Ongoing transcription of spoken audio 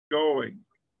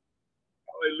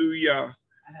Hallelujah.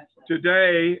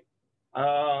 Today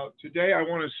I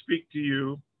want to speak to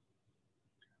you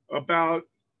about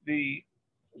the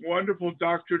wonderful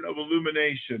doctrine of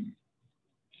illumination.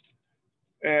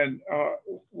 And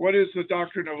what is the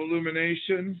doctrine of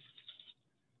illumination?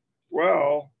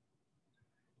 Well,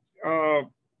 the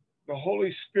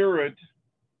Holy Spirit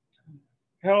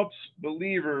helps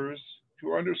believers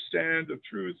to understand the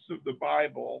truths of the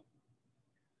Bible,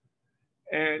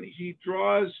 and he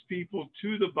draws people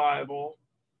to the Bible,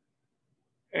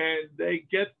 and they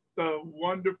get the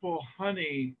wonderful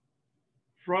honey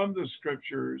from the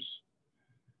scriptures,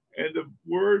 and the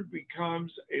word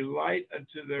becomes a light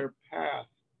unto their path,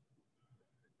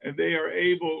 and they are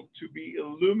able to be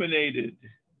illuminated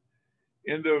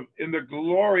in the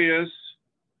glorious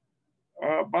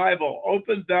Bible.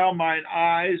 Open thou mine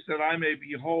eyes that I may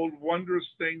behold wondrous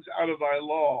things out of thy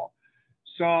law.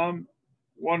 Psalm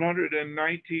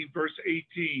 119, verse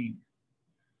 18.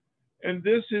 And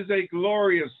this is a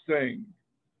glorious thing.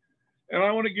 And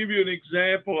I want to give you an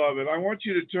example of it. I want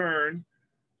you to turn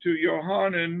to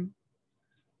Yohanan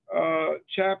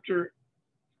chapter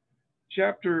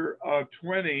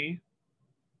 20,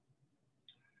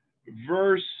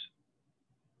 verse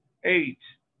 8.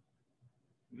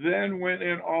 Then went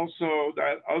in also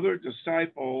that other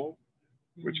disciple,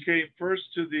 which came first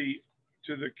to the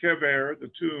kever, the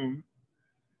tomb,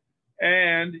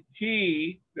 and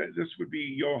he, this would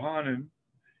be Yohanan,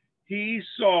 he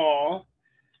saw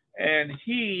and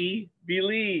he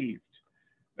believed.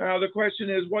 Now the question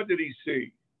is, what did he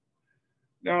see?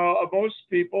 Now most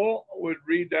people would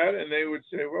read that and they would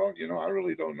say, well, I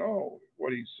really don't know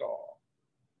what he saw.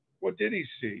 What did he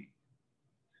see?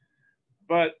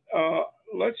 But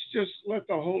let's just let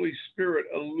the Holy Spirit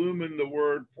illumine the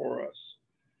word for us.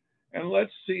 And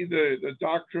let's see the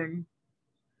doctrine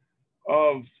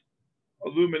of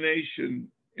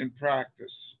illumination in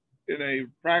practice, in a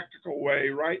practical way,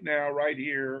 right now, right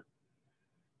here,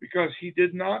 because he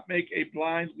did not make a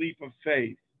blind leap of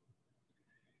faith.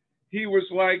 He was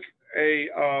like a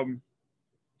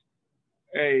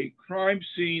crime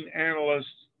scene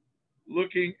analyst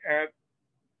looking at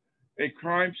a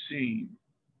crime scene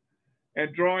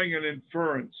and drawing an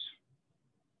inference.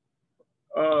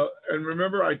 And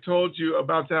remember, I told you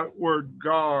about that word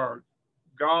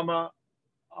gamma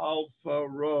alpha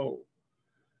rho,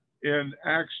 in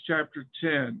Acts chapter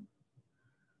 10,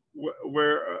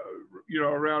 where,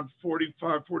 around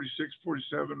 45, 46,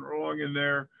 47, along in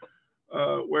there,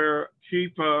 where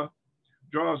Keepa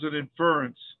draws an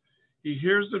inference. He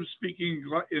hears them speaking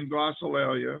in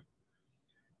glossolalia,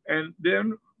 and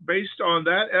then based on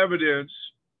that evidence,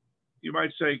 you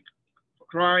might say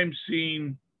crime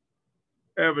scene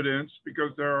evidence,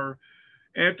 because there are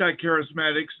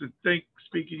anti-charismatics that think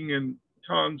speaking in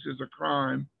tongues is a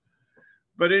crime.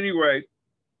 But anyway,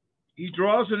 he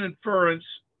draws an inference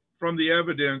from the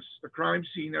evidence, the crime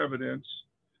scene evidence,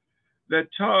 that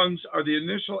tongues are the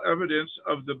initial evidence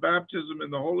of the baptism in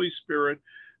the Holy Spirit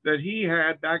that he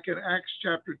had back in Acts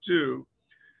chapter 2.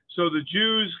 So the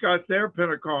Jews got their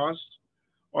Pentecost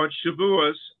on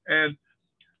Shavuos, and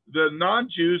the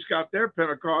non-Jews got their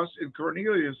Pentecost in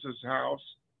Cornelius's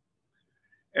house.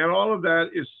 And all of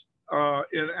that is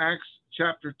in Acts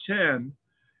chapter 10,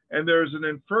 and there's an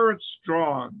inference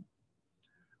drawn.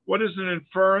 What is an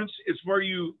inference? It's where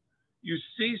you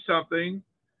see something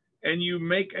and you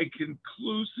make a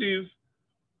conclusive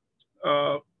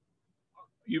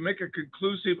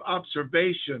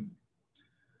observation.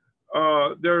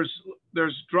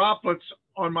 There's droplets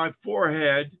on my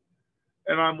forehead,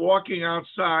 and I'm walking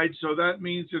outside, so that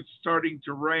means it's starting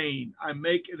to rain. I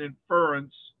make an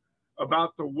inference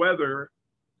about the weather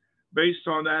based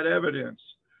on that evidence.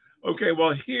 Okay,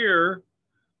 well here,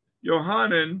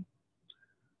 Yohanan,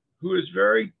 who is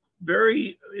very,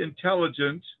 very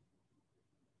intelligent,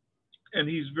 and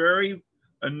he's very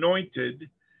anointed,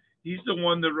 he's the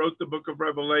one that wrote the book of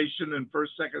Revelation and 1st,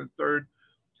 2nd, and 3rd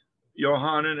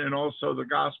Yohanan, and also the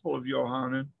Gospel of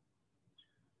Yohanan.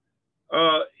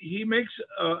 He makes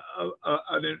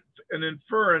an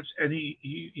inference, and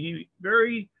he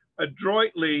very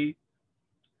adroitly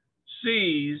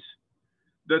sees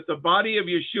that the body of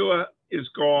Yeshua is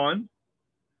gone.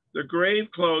 The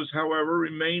grave clothes, however,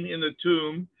 remain in the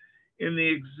tomb in the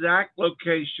exact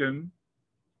location,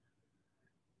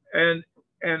 and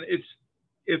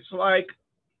it's like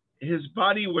his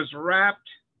body was wrapped.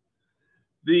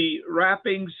 The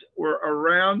wrappings were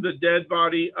around the dead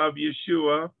body of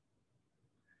Yeshua.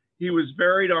 He was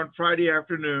buried on Friday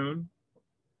afternoon.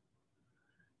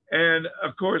 And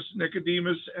of course,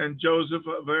 Nicodemus and Joseph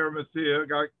of Arimathea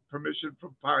got permission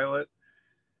from Pilate,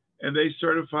 and they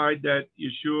certified that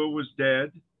Yeshua was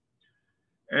dead.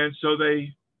 And so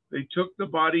they took the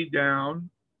body down,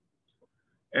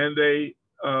 and they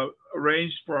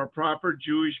arranged for a proper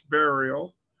Jewish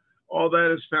burial. All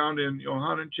that is found in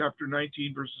Yohanan chapter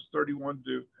 19, verses 31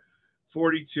 to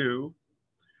 42.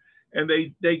 And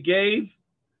they gave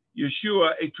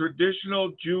Yeshua a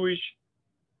traditional Jewish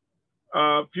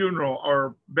funeral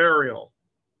or burial.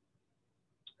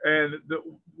 And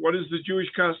what is the Jewish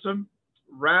custom?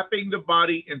 Wrapping the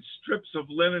body in strips of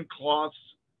linen cloths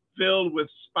filled with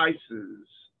spices.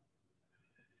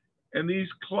 And these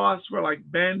cloths were like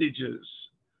bandages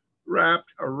wrapped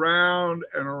around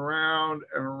and around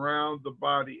and around the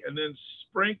body, and then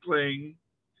sprinkling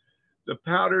the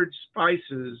powdered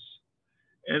spices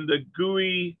and the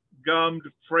gooey gummed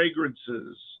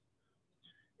fragrances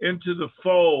into the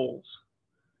folds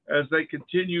as they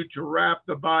continued to wrap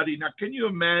the body. Now, can you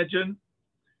imagine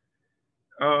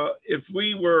if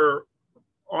we were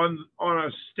on a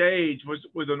stage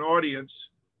with an audience,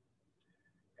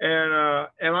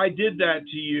 and I did that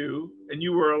to you, and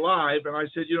you were alive, and I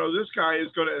said, you know, this guy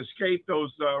is going to escape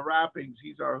those wrappings.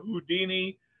 He's a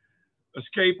Houdini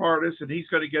escape artist, and he's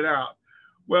going to get out.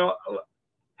 Well,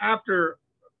 after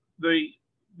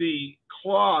the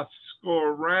cloths go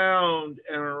around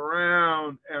and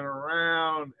around and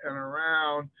around and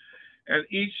around, and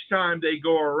each time they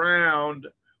go around,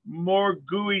 more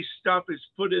gooey stuff is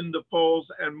put in the folds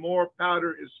and more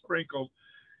powder is sprinkled.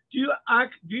 Do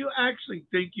you actually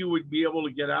think you would be able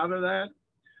to get out of that?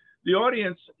 The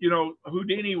audience, you know,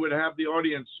 Houdini would have the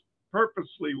audience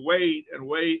purposely wait and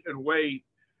wait and wait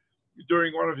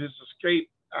during one of his escape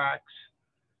acts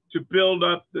to build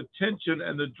up the tension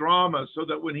and the drama, so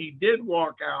that when he did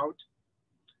walk out,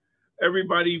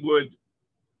 everybody would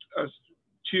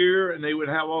cheer, and they would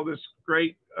have all this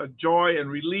great joy and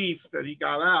relief that he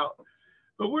got out.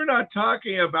 But we're not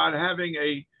talking about having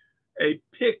a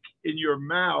pick in your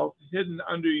mouth hidden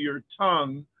under your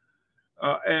tongue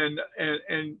and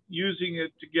using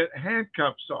it to get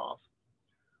handcuffs off.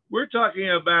 We're talking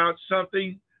about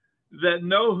something that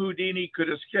no Houdini could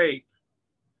escape,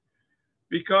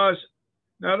 because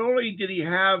not only did he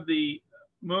have the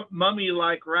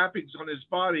mummy-like wrappings on his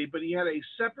body, but he had a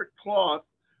separate cloth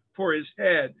for his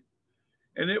head,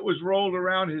 and it was rolled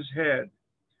around his head,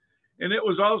 and it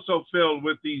was also filled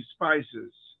with these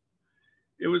spices.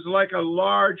 It was like a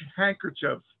large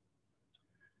handkerchief.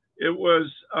 It was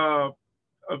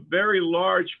a very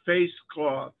large face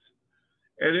cloth,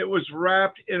 and it was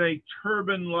wrapped in a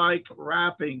turban-like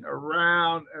wrapping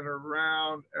around and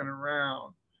around and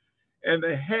around. And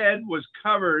the head was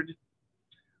covered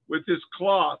with this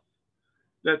cloth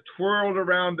that twirled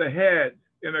around the head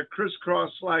in a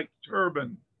crisscross-like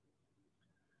turban.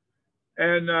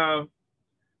 And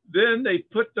then they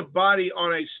put the body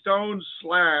on a stone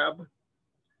slab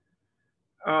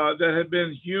that had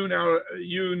been hewn out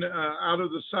of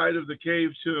the side of the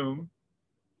cave tomb.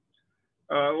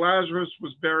 Lazarus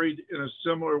was buried in a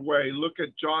similar way. Look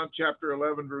at John chapter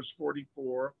 11, verse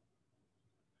 44.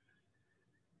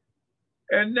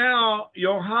 And now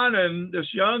Yohanan,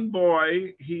 this young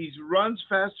boy, he runs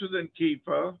faster than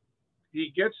Kepha.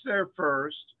 He gets there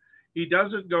first. He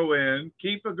doesn't go in.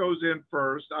 Kepha goes in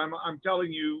first. I'm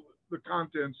telling you the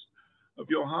contents of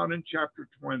Yohanan chapter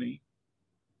 20.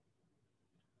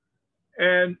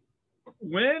 And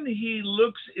when he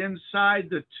looks inside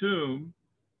the tomb,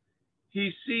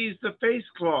 he sees the face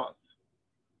cloth,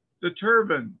 the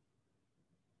turban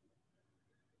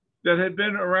that had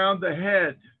been around the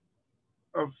head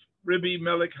of Rabbi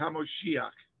Melech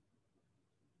HaMoshiach.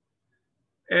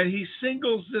 And he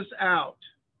singles this out.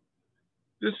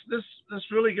 This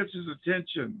really gets his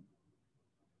attention.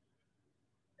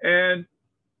 And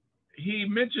he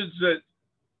mentions it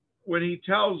when he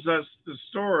tells us the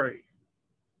story.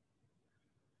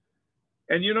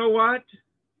 And you know what?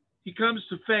 He comes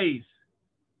to faith.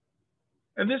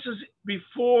 And this is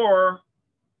before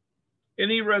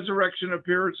any resurrection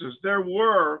appearances. There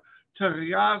were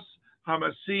Tarias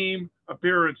Hamasim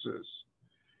appearances,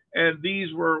 and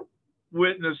these were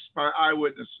witnessed by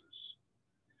eyewitnesses.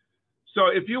 So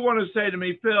if you want to say to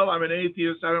me, Phil, I'm an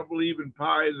atheist, I don't believe in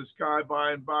pie in the sky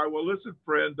by and by. Well, listen,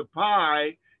 friend, the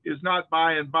pie is not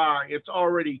by and by. It's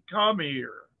already come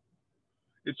here.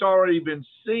 It's already been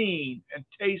seen and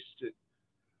tasted.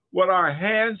 What our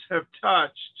hands have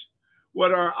touched,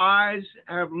 what our eyes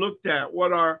have looked at,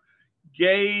 what our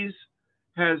gaze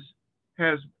has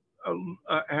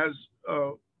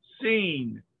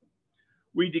seen,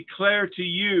 we declare to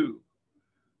you.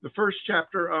 The first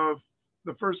chapter of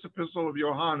the first epistle of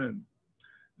Yohanan.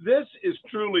 This is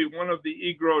truly one of the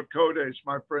Igrot Kodesh,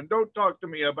 my friend. Don't talk to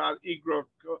me about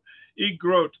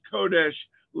Igrot Kodesh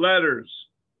letters.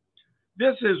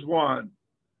 This is one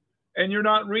and you're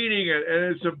not reading it,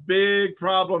 and it's a big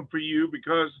problem for you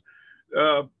because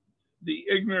the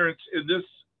ignorance in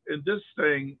this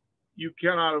thing you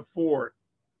cannot afford.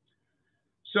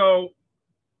 So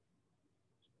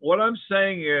what I'm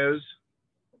saying is,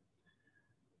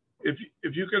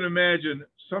 if you can imagine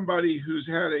somebody who's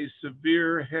had a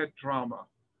severe head trauma,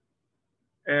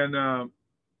 and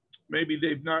maybe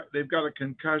they've got a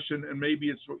concussion, and maybe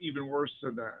it's even worse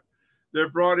than that. They're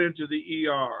brought into the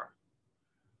ER.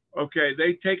 Okay,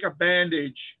 they take a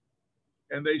bandage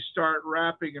and they start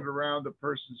wrapping it around the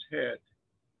person's head.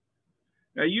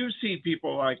 Now you see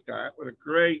people like that with a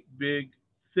great big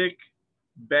thick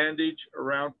bandage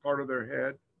around part of their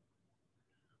head.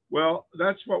 Well,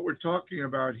 that's what we're talking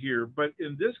about here. But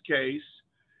in this case,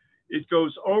 it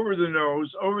goes over the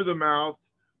nose, over the mouth,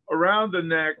 around the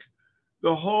neck,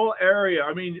 the whole area.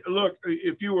 I mean, look,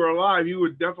 if you were alive, you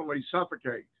would definitely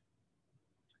suffocate.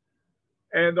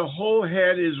 And the whole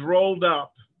head is rolled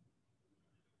up.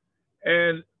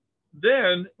 And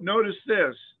then notice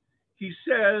this. He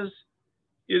says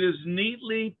it is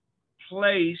neatly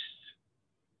placed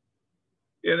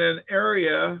in an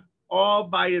area all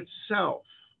by itself.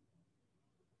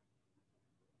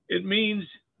 It means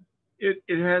it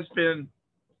has been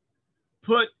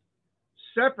put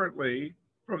separately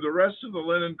from the rest of the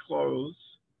linen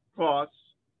cloths,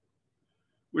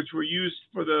 which were used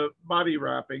for the body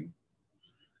wrapping.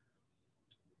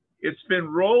 It's been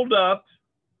rolled up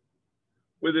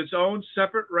with its own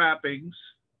separate wrappings.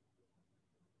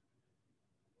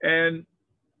 And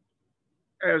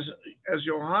as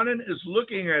Yohanan is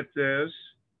looking at this,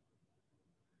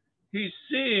 he's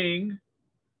seeing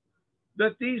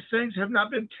that these things have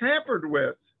not been tampered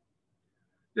with,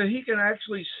 that he can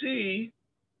actually see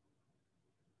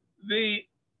the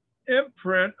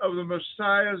imprint of the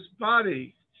Messiah's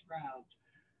body. Shroud.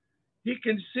 He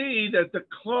can see that the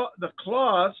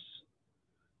cloths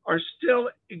are still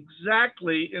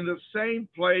exactly in the same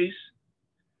place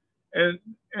and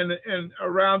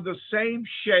around the same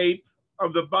shape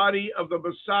of the body of the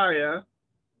Messiah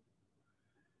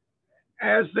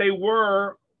as they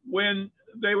were when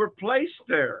they were placed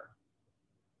there.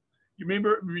 You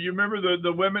remember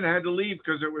the women had to leave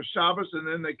because it was Shabbos, and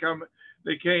then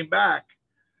they came back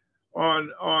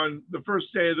on the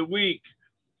first day of the week.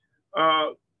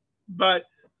 But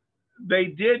they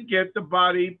did get the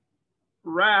body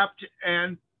wrapped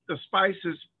and the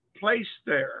spices placed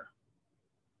there.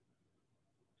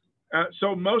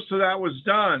 So most of that was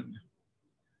done.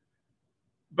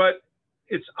 But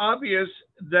it's obvious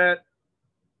that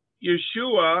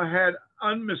Yeshua had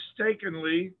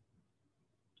unmistakably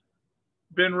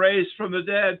been raised from the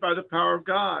dead by the power of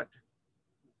God.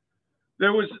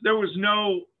 There was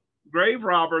no grave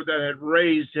robber that had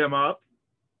raised him up.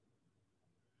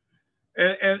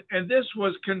 And this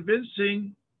was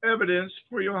convincing evidence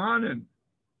for Yohanan.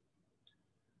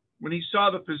 When he saw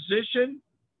the position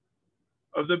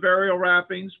of the burial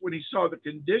wrappings, when he saw the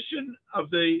condition of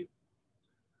the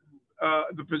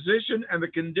position and the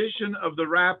condition of the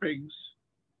wrappings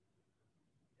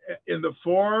in the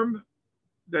form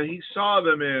that he saw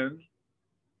them in,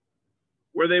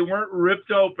 where they weren't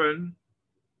ripped open,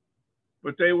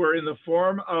 but they were in the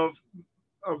form of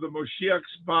the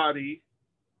Moshiach's body,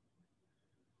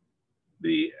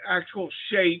 the actual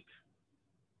shape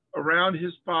around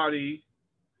his body,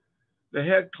 the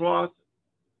head cloth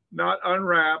not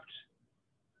unwrapped,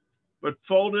 but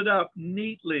folded up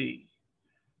neatly.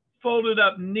 Folded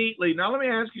up neatly. Now let me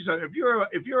ask you something.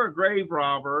 If you're a grave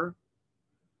robber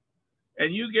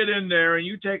and you get in there and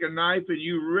you take a knife and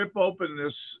you rip open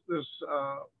this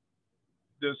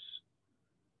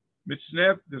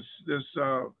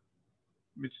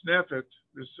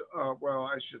well,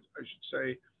 I should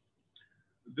say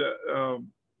the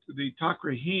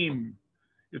Tכריכים.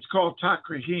 It's called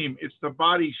Tכריכים. It's the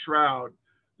body shroud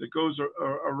that goes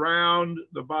around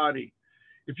the body.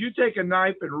 If you take a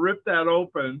knife and rip that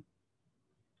open,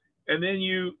 and then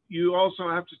you also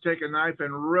have to take a knife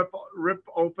and rip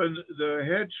open the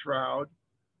head shroud,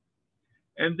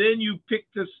 and then you pick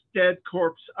this dead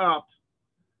corpse up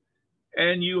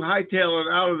and you hightail it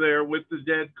out of there with the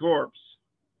dead corpse.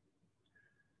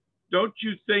 Don't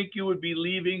you think you would be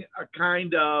leaving a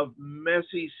kind of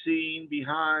messy scene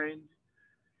behind?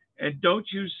 And don't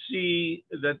you see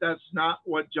that that's not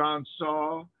what John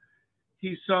saw?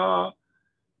 He saw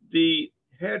the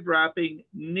head wrapping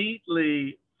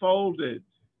neatly folded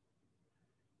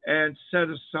and set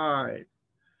aside.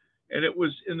 And it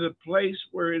was in the place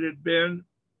where it had been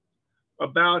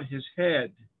about his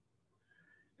head.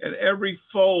 And every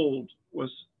fold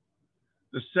was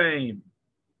the same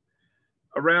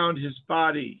around his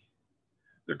body.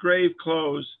 The grave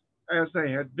clothes as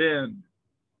they had been,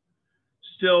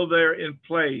 still there in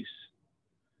place.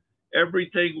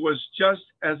 Everything was just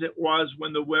as it was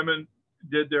when the women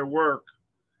did their work.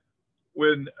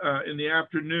 When in the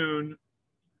afternoon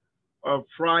of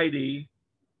Friday,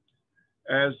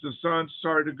 as the sun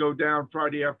started to go down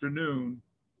Friday afternoon,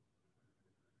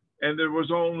 and there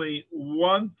was only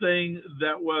one thing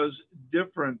that was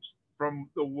different from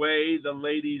the way the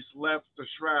ladies left the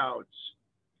shrouds,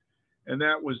 and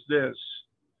that was this: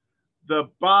 the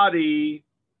body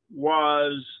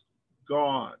was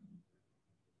gone.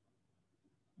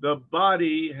 The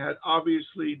body had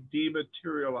obviously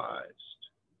dematerialized.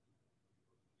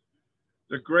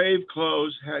 The grave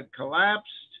clothes had collapsed.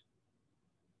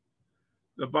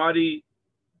 The body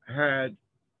had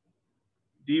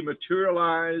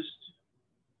dematerialized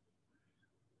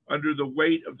under the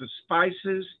weight of the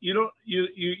spices. You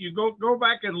go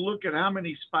back and look at how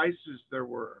many spices there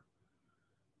were.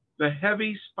 The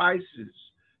heavy spices,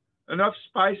 enough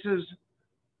spices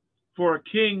for a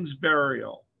king's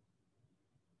burial.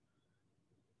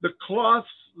 The cloths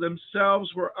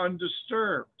themselves were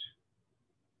undisturbed.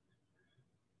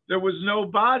 There was no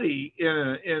body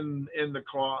in the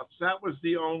cloths. That was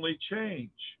the only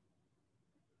change.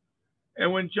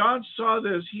 And when John saw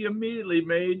this, he immediately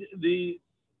made the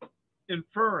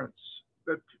inference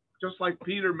that, just like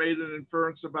Peter made an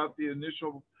inference about the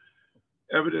initial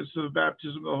evidence of the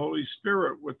baptism of the Holy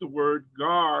Spirit with the word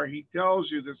gar, he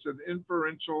tells you this is an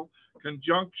inferential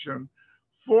conjunction.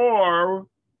 For,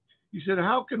 he said,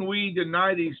 how can we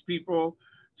deny these people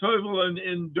total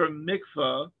in der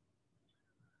mikvah?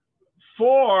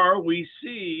 For we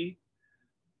see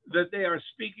that they are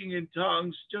speaking in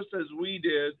tongues just as we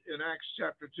did in Acts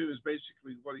chapter 2 is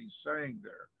basically what he's saying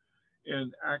there.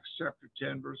 In Acts chapter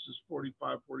 10, verses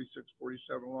 45, 46,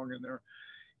 47, along in there,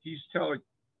 he's telling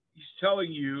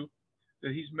you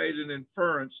that he's made an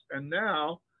inference. And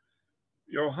now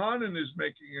Yohanan is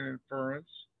making an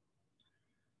inference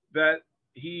that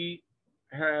he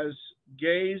has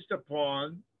gazed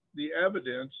upon the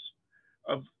evidence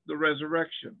of the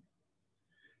resurrection.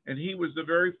 And he was the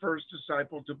very first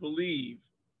disciple to believe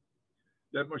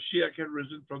that Mashiach had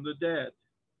risen from the dead.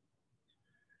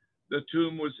 The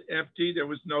tomb was empty. There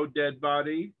was no dead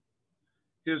body.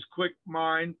 His quick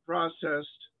mind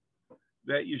processed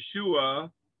that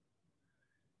Yeshua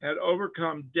had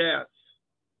overcome death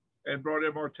and brought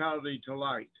immortality to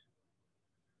light.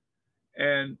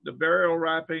 And the burial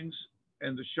wrappings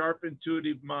and the sharp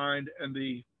intuitive mind and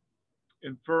the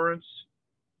inference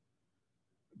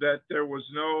that there was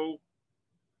no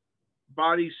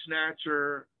body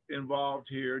snatcher involved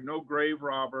here, no grave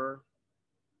robber.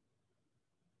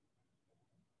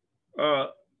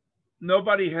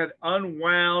 Nobody had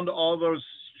unwound all those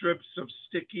strips of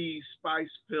sticky,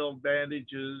 spice-filled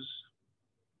bandages.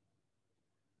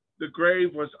 The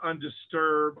grave was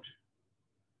undisturbed.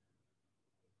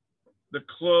 The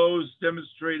clothes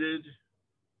demonstrated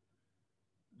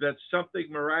that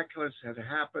something miraculous had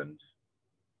happened.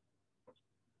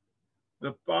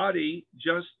 The body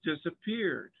just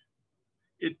disappeared.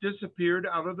 It disappeared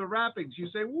out of the wrappings. You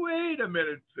say, wait a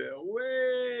minute, Phil,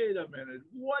 wait a minute.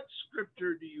 What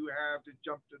scripture do you have to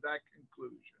jump to that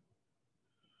conclusion?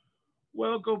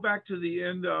 Well, go back to the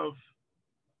end of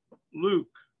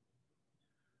Luke,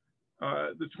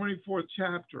 the 24th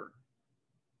chapter.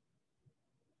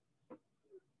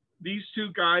 These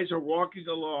two guys are walking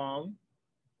along.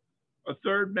 A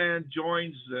third man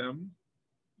joins them.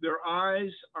 Their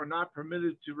eyes are not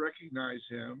permitted to recognize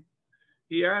him.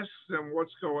 He asks them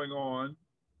what's going on.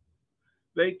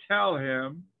 They tell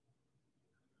him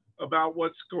about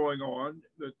what's going on,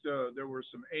 that there were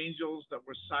some angels that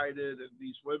were sighted, and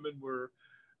these women were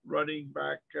running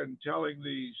back and telling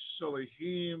the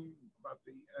Tכריכים about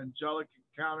the angelic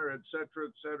encounter, etc.,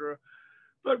 etc.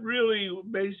 But really,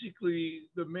 basically,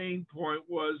 the main point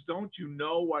was, don't you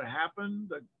know what happened?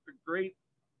 The great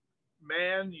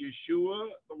man, Yeshua,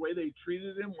 the way they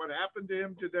treated him, what happened to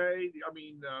him today? I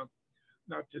mean,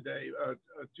 not today,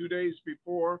 2 days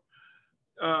before.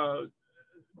 What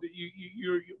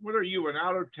are you, an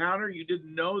out-of-towner? You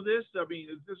didn't know this? I mean,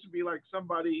 this would be like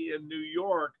somebody in New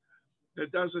York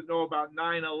that doesn't know about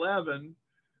 9/11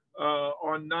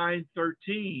 on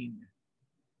 9/13.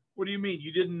 What do you mean?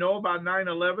 You didn't know about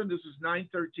 9/11? This is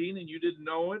 9/13 and you didn't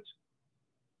know it?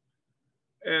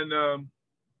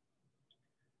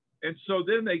 And so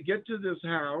then they get to this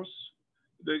house.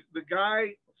 The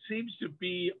guy seems to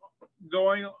be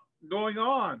going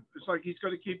on. It's like he's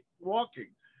going to keep walking.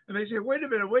 And they say, wait a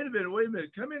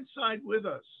minute, come inside with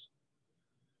us.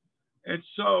 And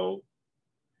so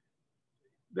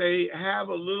they have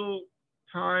a little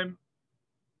time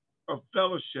of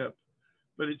fellowship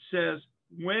But it says,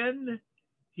 when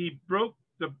he broke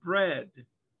the bread,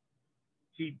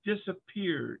 he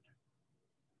disappeared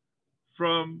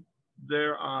from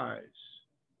their eyes.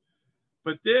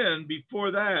 But then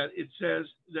before that, it says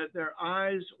that their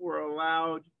eyes were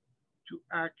allowed to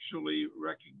actually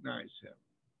recognize him.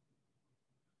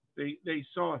 They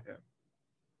saw him.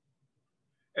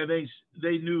 And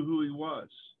they knew who he was.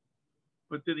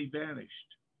 But then he vanished.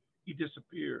 He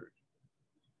disappeared.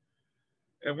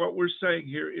 And what we're saying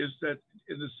here is that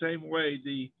in the same way,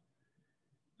 the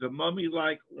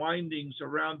mummy-like windings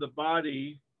around the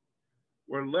body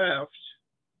were left,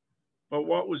 but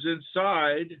what was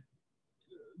inside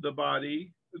the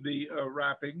body, the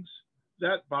wrappings,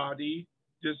 that body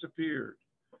disappeared.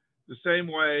 The same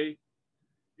way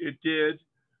it did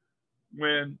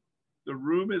when the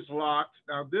room is locked.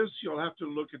 Now this, you'll have to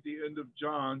look at the end of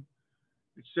John.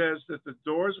 It says that the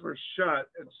doors were shut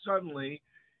and suddenly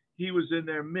he was in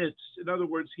their midst. In other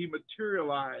words, he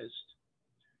materialized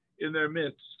in their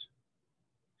midst.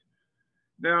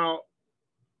 Now,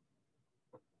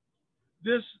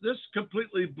 this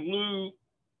completely blew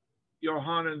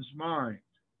Johannen's mind.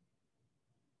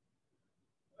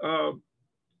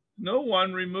 No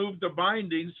one removed the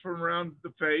bindings from around the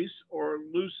face or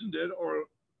loosened it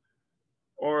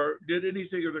or did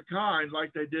anything of the kind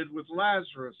like they did with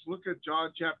Lazarus. Look at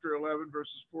John chapter 11,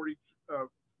 verses 40,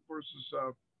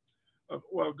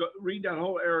 read that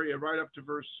whole area right up to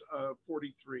verse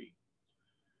 43.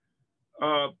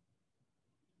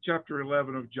 Chapter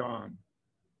 11 of John.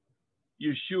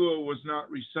 Yeshua was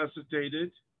not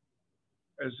resuscitated,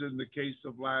 as in the case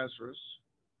of Lazarus.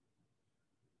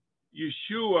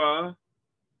 Yeshua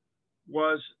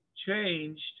was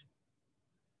changed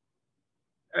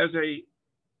as a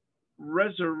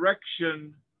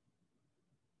resurrection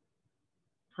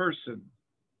person,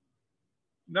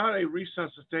 not a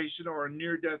resuscitation or a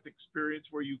near-death experience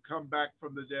where you come back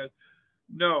from the dead.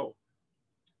 No,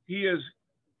 he is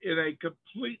in a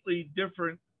completely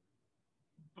different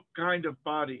kind of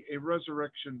body, a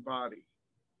resurrection body,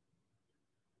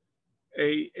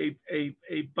 a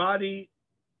body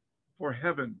for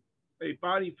heaven, a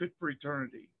body fit for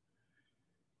eternity,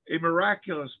 a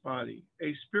miraculous body,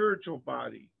 a spiritual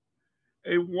body,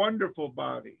 a wonderful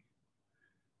body.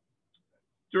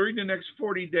 During the next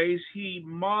 40 days, he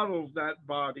modeled that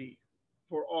body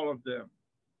for all of them.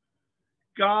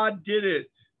 God did it.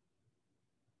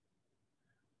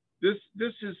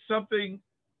 This is something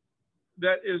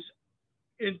that is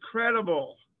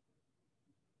incredible.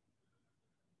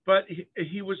 But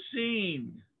he was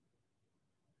seen.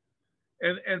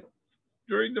 And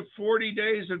during the 40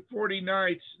 days and 40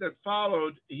 nights that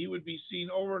followed, he would be seen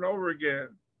over and over again.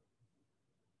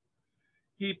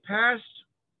 He passed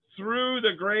through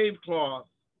the grave cloth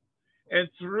and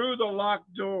through the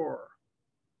locked door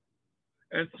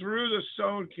and through the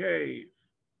stone cave.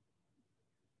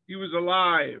 He was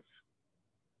alive,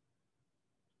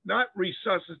 not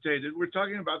resuscitated. We're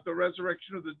talking about the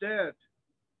resurrection of the dead.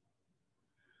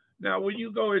 Now, when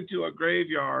you go into a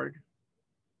graveyard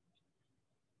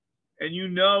and you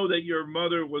know that your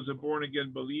mother was a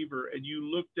born-again believer and you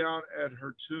look down at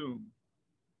her tomb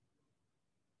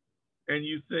and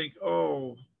you think,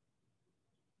 oh,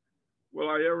 will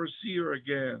I ever see her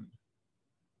again?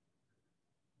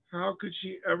 How could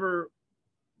she ever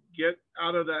get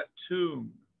out of that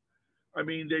tomb? I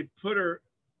mean, they put her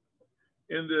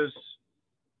in this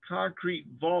concrete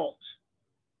vault,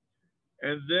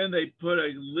 and then they put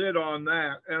a lid on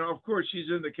that. And of course, she's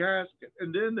in the casket,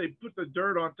 and then they put the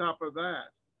dirt on top of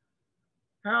that.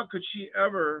 How could she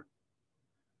ever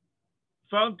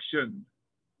function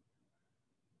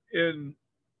in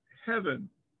heaven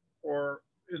or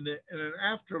in an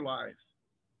afterlife?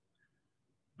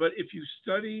 But if you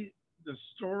study the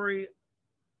story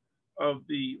of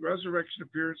the resurrection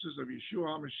appearances of Yeshua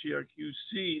HaMashiach, you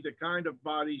see the kind of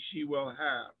body she will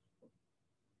have.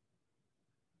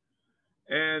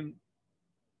 And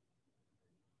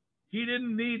he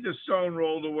didn't need the stone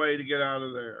rolled away to get out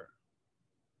of there.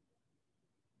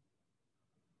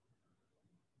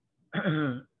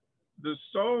 The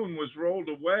stone was rolled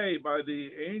away by the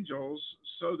angels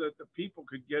so that the people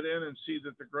could get in and see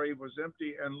that the grave was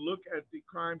empty and look at the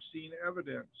crime scene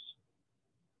evidence.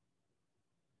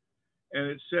 And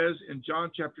it says in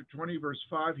John chapter 20, verse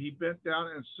 5, he bent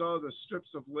down and saw the strips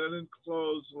of linen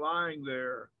clothes lying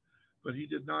there, but he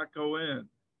did not go in.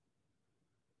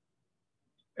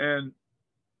 And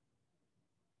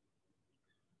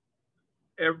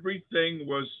everything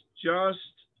was just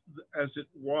as it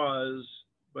was,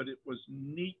 but it was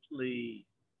neatly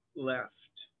left.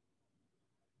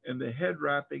 And the head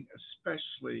wrapping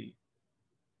especially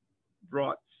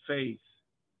brought faith.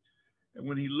 And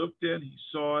when he looked in, he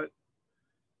saw it.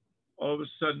 All of a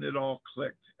sudden, it all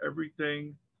clicked.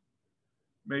 Everything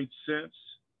made sense.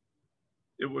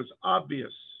 It was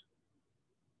obvious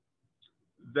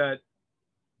that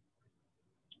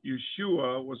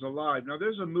Yeshua was alive. Now,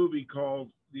 there's a movie called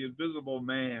The Invisible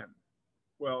Man.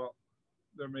 Well,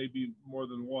 there may be more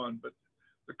than one, but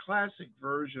the classic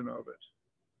version of it.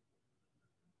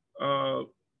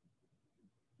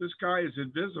 This guy is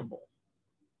invisible.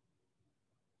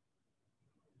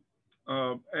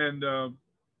 And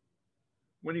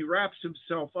when he wraps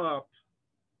himself up,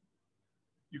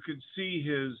 you can see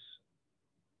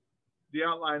the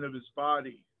outline of his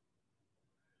body.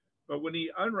 But when he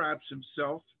unwraps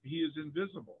himself, he is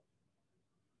invisible.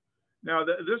 Now,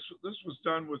 this was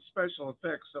done with special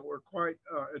effects that were quite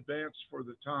advanced for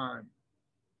the time.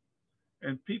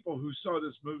 And people who saw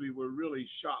this movie were really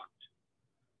shocked.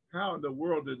 How in the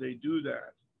world did they do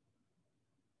that?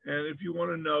 And if you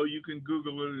want to know, you can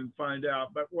Google it and find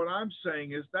out. But what I'm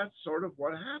saying is that's sort of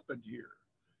what happened here.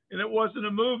 And it wasn't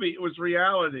a movie, it was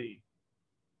reality.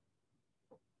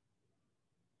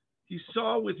 He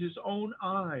saw with his own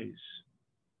eyes.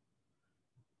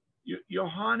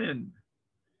 Yohanan,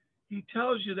 he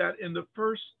tells you that in the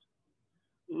first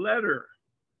letter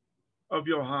of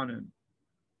Yohanan.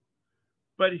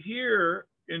 But here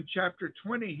in chapter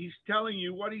 20, he's telling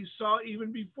you what he saw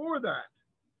even before that.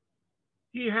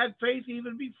 He had faith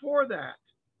even before that.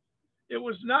 It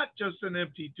was not just an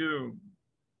empty tomb.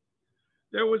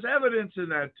 There was evidence in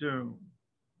that tomb.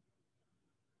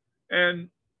 And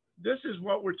this is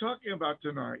what we're talking about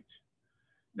tonight.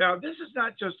 Now, this is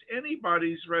not just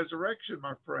anybody's resurrection,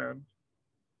 my friend.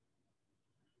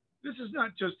 This is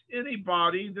not just any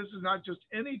body. This is not just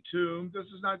any tomb. This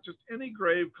is not just any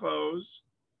grave clothes,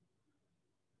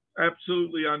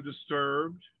 absolutely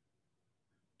undisturbed.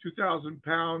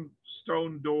 2,000-pound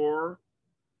stone door.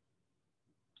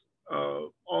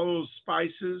 All those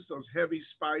spices, those heavy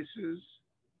spices.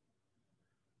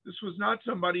 This was not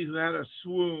somebody who had a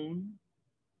swoon.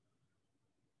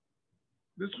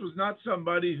 This was not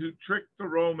somebody who tricked the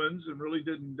Romans and really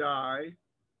didn't die.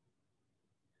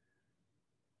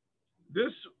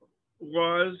 This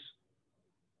was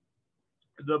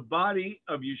the body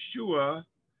of Yeshua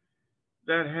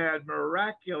that had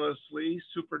miraculously,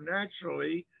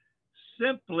 supernaturally,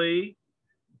 simply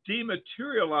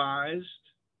dematerialized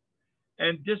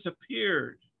and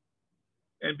disappeared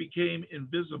and became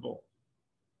invisible,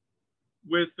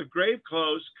 with the grave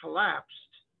clothes collapsed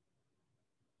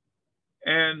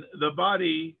and the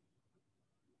body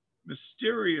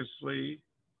mysteriously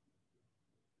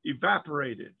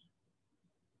evaporated.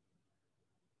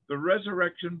 The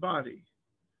resurrection body.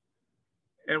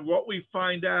 And what we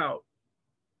find out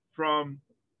from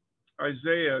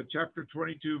Isaiah chapter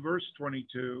 22, verse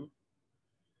 22,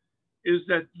 is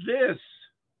that this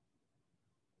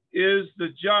is the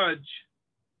judge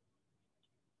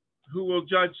who will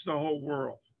judge the whole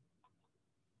world.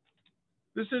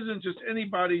 This isn't just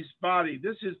anybody's body.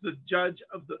 This is the judge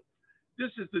of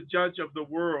the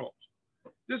world.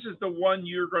 This is the one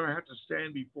you're going to have to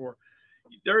stand before.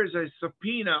 There is a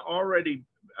subpoena already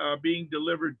being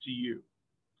delivered to you.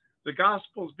 The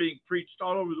gospel is being preached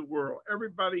all over the world.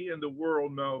 Everybody in the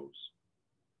world knows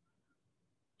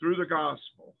through the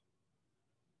gospel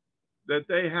that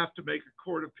they have to make a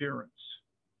court appearance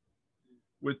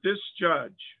with this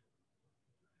judge,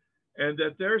 and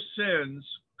that their sins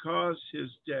cause his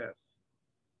death.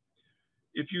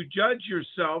 If you judge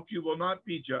yourself, you will not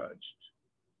be judged.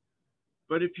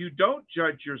 But if you don't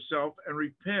judge yourself and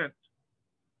repent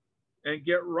and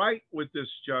get right with this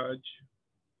judge,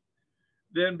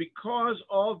 then because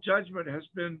all judgment has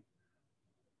been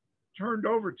turned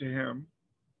over to him,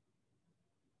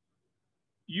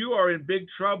 you are in big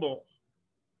trouble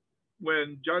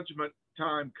when judgment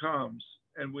time comes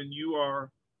and when you are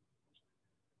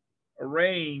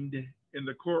arraigned in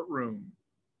the courtroom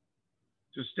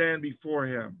to stand before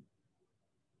him.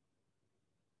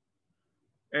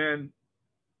 And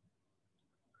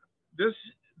this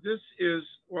is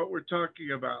what we're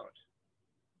talking about.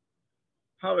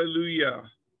 Hallelujah.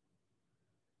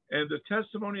 And the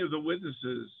testimony of the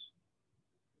witnesses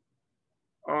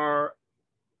are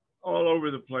all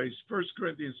over the place. 1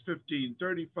 Corinthians 15,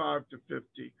 35 to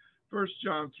 50. 1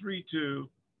 John 3, 2.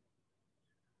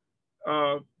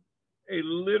 A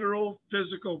literal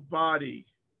physical body.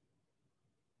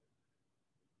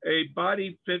 A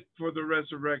body fit for the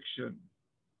resurrection.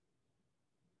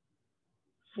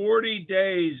 40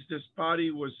 days this body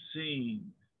was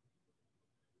seen.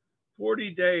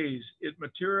 40 days it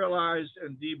materialized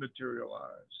and dematerialized.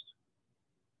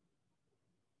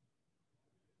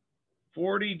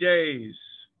 40 days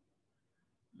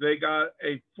they got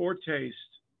a foretaste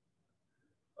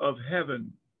of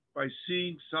heaven by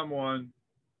seeing someone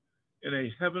in a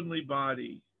heavenly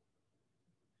body.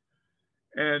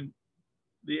 And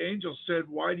the angel said,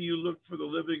 "Why do you look for the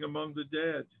living among the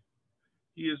dead?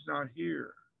 He is not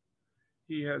here.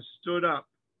 He has stood up."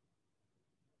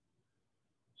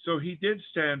 So he did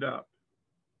stand up.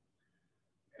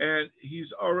 And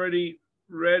he's already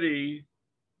ready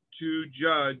to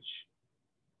judge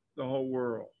the whole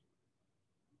world.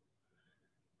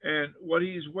 And what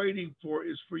he's waiting for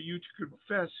is for you to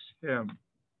confess him.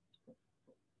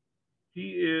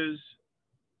 He is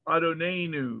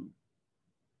Adonenu,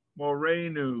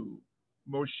 Morenu,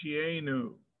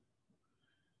 Moshienu.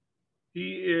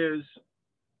 He is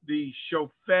the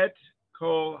Shofet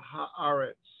Kol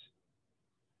Haaretz.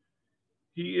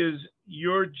 He is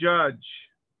your judge.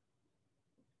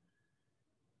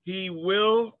 He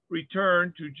will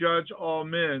return to judge all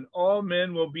men. All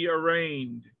men will be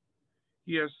arraigned.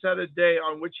 He has set a day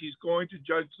on which he's going to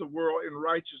judge the world in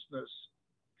righteousness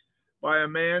by a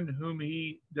man whom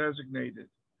he designated,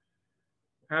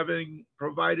 having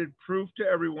provided proof to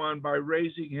everyone by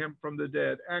raising him from the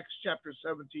dead. Acts chapter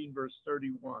 17, verse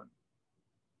 31.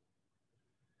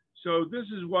 So this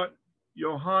is what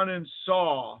Yohanan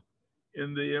saw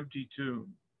in the empty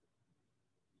tomb.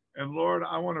 And Lord,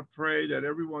 I want to pray that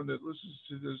everyone that listens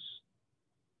to this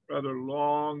rather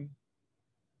long,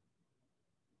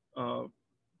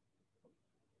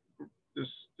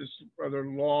 this rather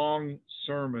long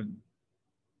sermon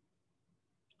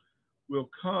will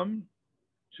come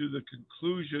to the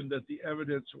conclusion that the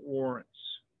evidence warrants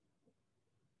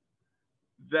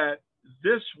that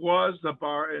this was the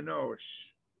Bar Enosh,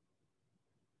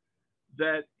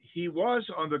 that he was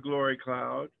on the glory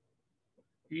cloud.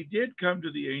 He did come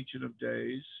to the Ancient of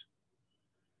Days.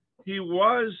 He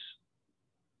was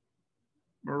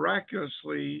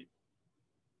miraculously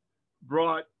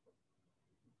brought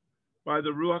by the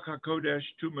Ruach HaKodesh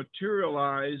to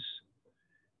materialize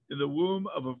in the womb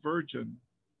of a virgin,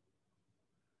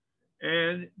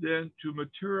 and then to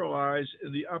materialize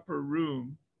in the upper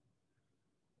room,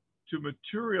 to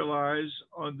materialize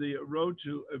on the road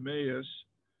to Emmaus,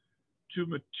 to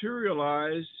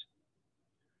materialize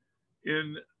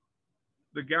in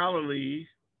the Galilee,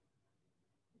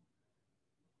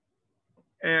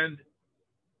 and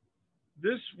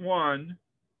this one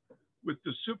with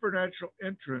the supernatural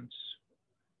entrance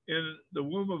in the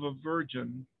womb of a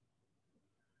virgin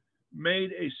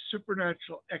made a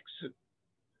supernatural exit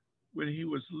when he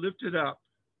was lifted up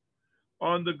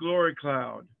on the glory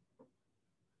cloud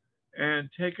and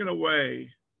taken away.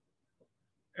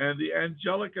 And the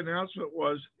angelic announcement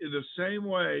was, in the same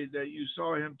way that you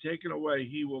saw him taken away,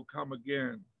 he will come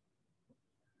again.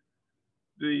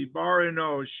 The Bar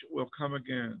Enosh will come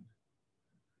again.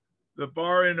 The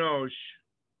Bar Enosh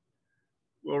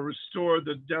will restore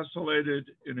the desolated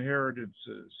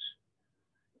inheritances.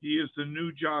 He is the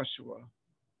new Joshua.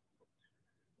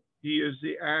 He is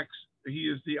the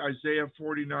Isaiah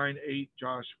 49:8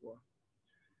 Joshua.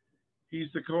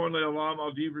 He's the Kohen Le'olam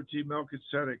al Divrei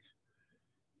Melchizedek.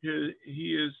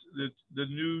 He is the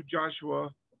new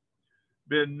Joshua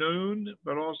ben Nun,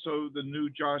 but also the new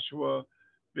Joshua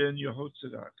ben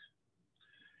Yehozadak.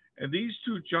 And these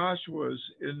two Joshuas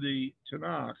in the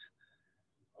Tanakh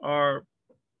are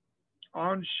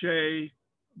Anshe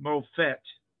Mofet,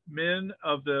 men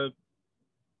of the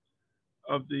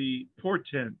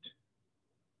portent.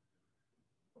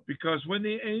 Because when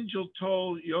the angel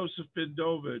told Yosef ben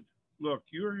David, look,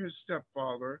 you're his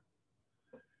stepfather,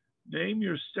 name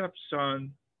your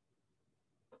stepson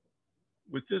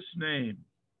with this name,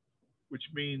 which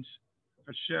means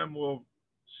Hashem will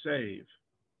save.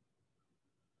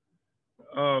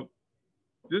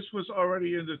 This was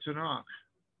already in the Tanakh.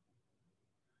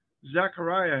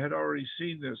 Zechariah had already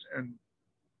seen this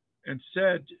and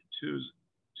said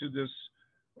to this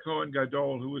Kohen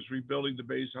Gadol who was rebuilding the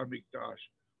Beis HaMikdash,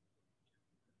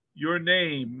 your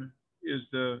name is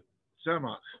the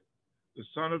Tzemach, the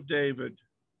son of David,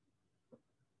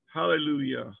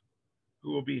 hallelujah,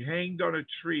 who will be hanged on a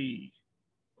tree.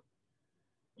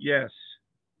 Yes.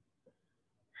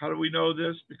 How do we know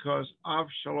this? Because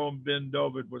Avshalom ben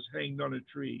David was hanged on a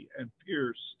tree and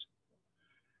pierced.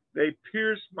 They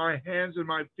pierced my hands and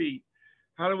my feet.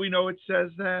 How do we know it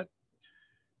says that?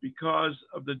 Because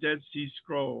of the Dead Sea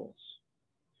Scrolls,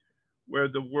 where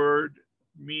the word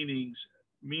meaning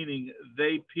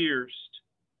they pierced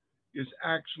is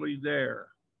actually there.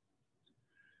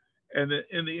 And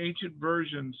in the ancient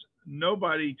versions,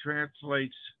 nobody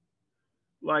translates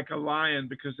like a lion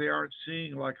because they aren't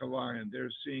seeing like a lion.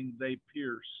 They're seeing they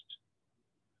pierced.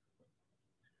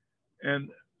 And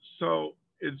so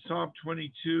in Psalm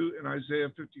 22, in Isaiah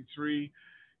 53,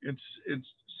 in 2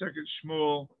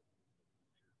 Shmuel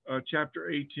chapter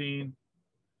 18,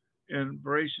 in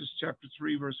Bereshit chapter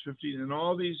 3, verse 15. In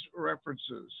all these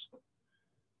references,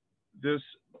 this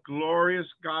glorious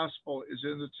gospel is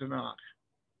in the Tanakh.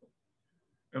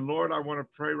 And Lord, I want to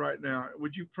pray right now.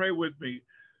 Would you pray with me?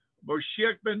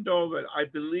 Moshiach ben David, I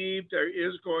believe there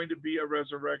is going to be a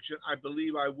resurrection. I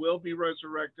believe I will be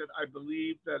resurrected. I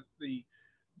believe that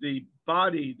the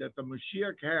body that the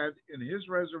Mashiach had in his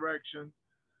resurrection,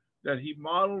 that he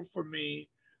modeled for me,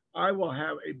 I will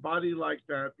have a body like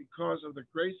that because of the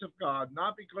grace of God,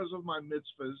 not because of my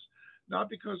mitzvahs, not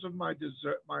because of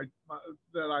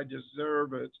that I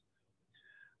deserve it,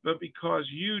 but because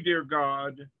you, dear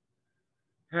God,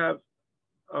 have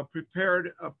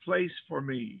prepared a place for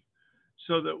me,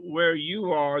 so that where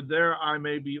you are, there I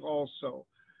may be also.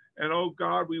 And oh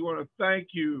God, we want to thank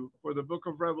you for the book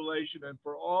of Revelation and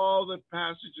for all the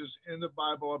passages in the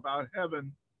Bible about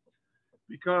heaven,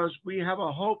 because we have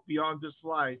a hope beyond this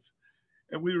life.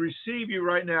 And we receive you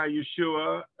right now,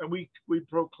 Yeshua, and we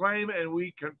proclaim and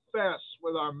we confess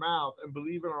with our mouth and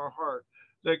believe in our heart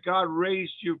that God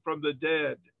raised you from the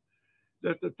dead,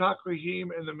 that the Tachrichim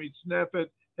and the Mitznefet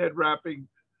head wrapping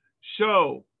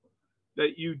show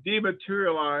that you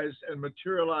dematerialized and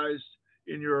materialized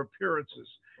in your appearances.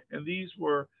 And these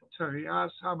were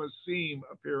Tehiyas Hamasim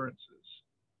appearances.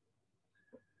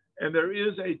 And there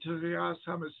is a Tehiyas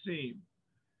Hamasim.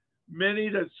 Many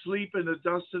that sleep in the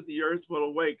dust of the earth will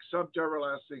awake, some to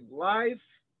everlasting life,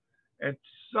 and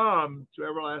some to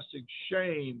everlasting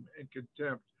shame and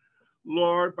contempt.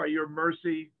 Lord, by your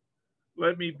mercy,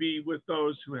 let me be with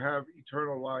those who have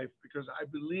eternal life, because I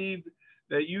believe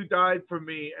that you died for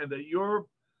me and that your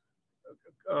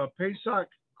Pesach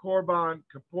Korban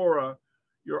Kapora,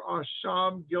 your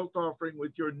Asham guilt offering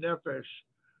with your Nefesh,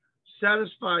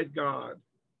 satisfied God,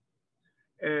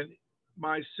 and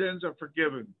my sins are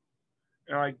forgiven.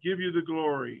 And I give you the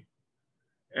glory.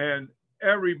 And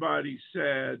everybody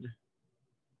said,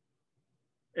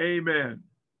 Amen.